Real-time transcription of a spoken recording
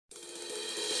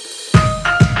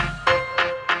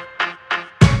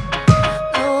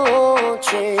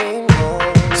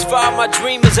all my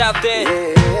dreamers out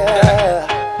there.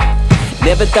 Yeah.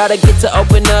 Never thought I'd get to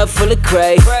open up full of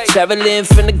craze. Traveling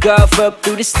from the Gulf up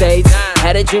through the States.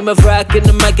 Had a dream of rocking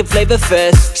the mic at Flavor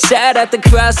Fest. Shout out the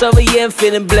crossover, yeah, I'm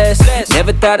feeling blessed.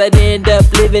 Never thought I'd end up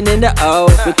living in the O.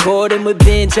 Recording with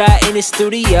Benj in the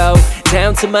studio.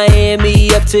 Down to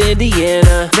Miami, up to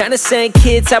Indiana. Down to St.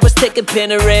 Kitts, I was taking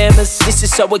panoramas. This is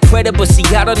so incredible, see,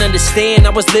 I don't understand. I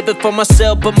was living for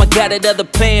myself, but my God had other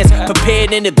plans.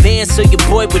 Prepared in advance so your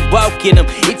boy would walk in them.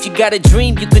 If you got a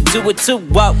dream, you could do it too,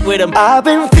 walk with them. I've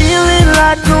been feeling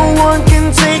like no one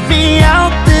can take me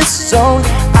out this zone.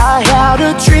 I had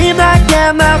a dream like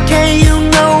MLK, you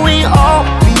know we all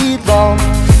belong.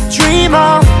 Dream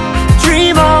on,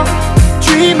 dream on,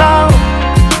 dream on.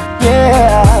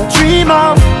 Yeah, dream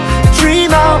on,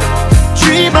 dream on,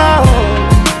 dream on.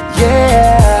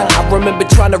 Yeah. I remember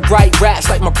trying to write raps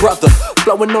like my brother,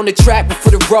 blowing on the track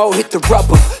before the road hit the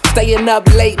rubber. Staying up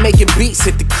late, making beats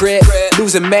at the crib.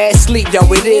 Losing mad sleep, yo,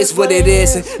 it is what it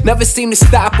is. And never seem to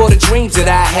stop all the dreams that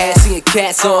I had. Seeing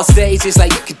cats on stage, it's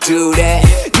like you could do that.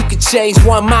 You could change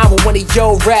one mind with one of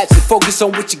your raps and focus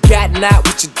on what you got, not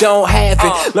what you don't have.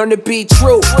 And learn to be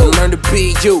true, and learn to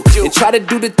be you. And try to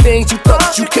do the things you thought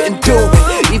that you couldn't do.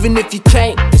 And even if you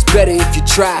can't, it's better if you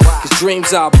try. Cause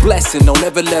dreams are a blessing, don't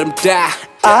ever let them die.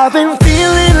 I've been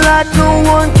feeling like no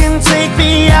one can take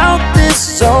me out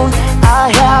this zone. I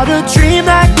had a dream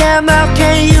like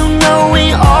MLK, you know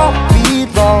we all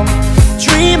belong.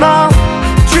 Dream on,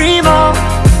 dream on,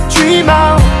 dream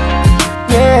on.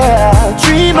 Yeah,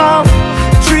 dream on,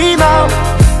 dream on,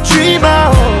 dream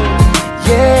on.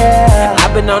 Yeah.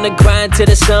 I've been on the grind till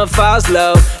the sun falls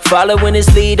low, following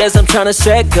his lead as I'm trying to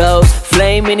set goals.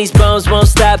 Flame in these bones won't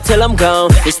stop till I'm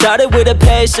gone. It started with a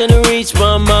passion to reach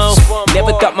one more.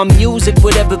 Never thought my music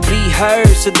would ever be heard,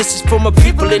 so this is for my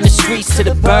people in the streets to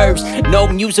the burbs. No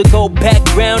musical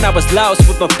background, I was lost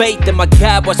with my faith and my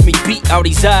God watched me beat all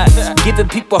these odds. Giving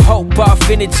people hope off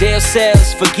in the jail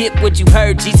cells. Forget what you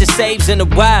heard, Jesus saves in the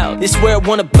wild. This world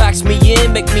wanna box me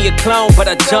in, make me a clone, but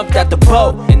I jumped out the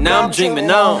boat and now I'm dreaming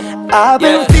on. I've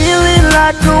been feeling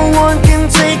like no one can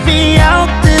take me out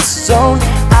this zone.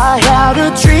 I had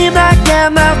a dream like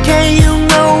MLK, you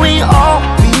know we all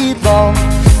belong.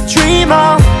 Dream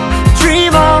on,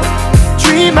 dream on,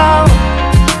 dream on.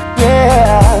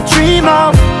 Yeah, dream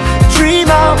on, dream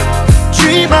on,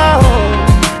 dream on.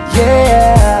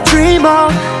 Yeah, dream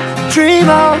on, dream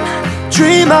on,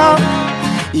 dream on.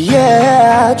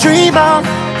 Yeah, dream on,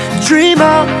 dream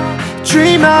on,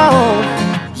 dream on.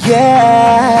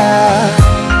 Yeah,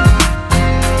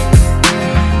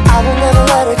 I will never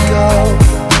let it go.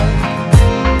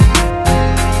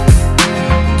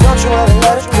 Don't you ever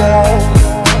let it go.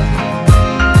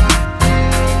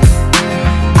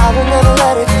 I will never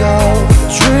let it go.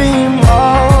 Dream